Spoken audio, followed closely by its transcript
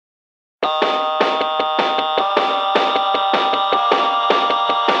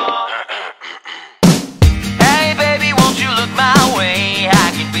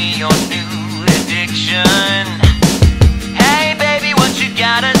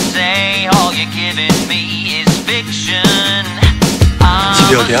you're giving me is fiction.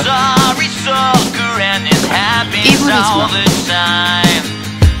 집이 어디야? Sorry sucker and it happens all the time.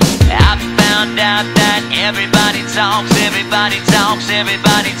 I found out that everybody talks, everybody talks,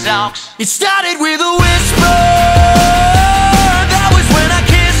 everybody talks. It started with a whisper. That was when I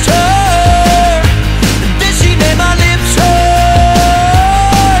kissed her. Then she made my lips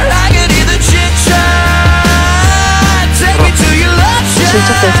hurt. I could hear the chit chat. Take me to your love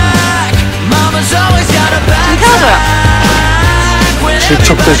shack. Mama's always got a back.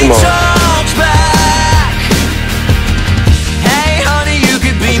 질척대지 마. Hey honey, you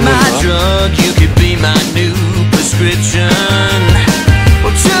could be my drug, you could be my new prescription.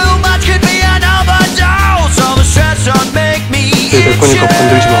 Well, too much could be an overdose. All the stress don't make me 내 거니까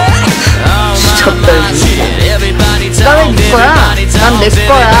건들지 마. 나는 네 거야. 난 내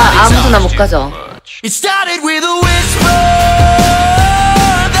거야. 아무데나 못 가져. It started with a whisper.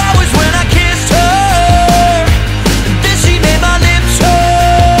 That was when I kissed her. Then she made my lips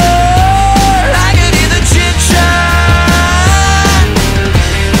hurt. I could hear the chit chat.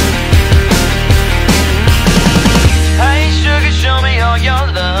 Hey sugar, show me all your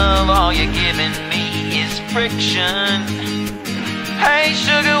love. All you're giving me is friction. Hey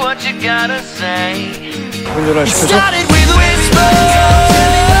sugar, what you gotta say? 운전을 It 시켜줘. started with a whisper.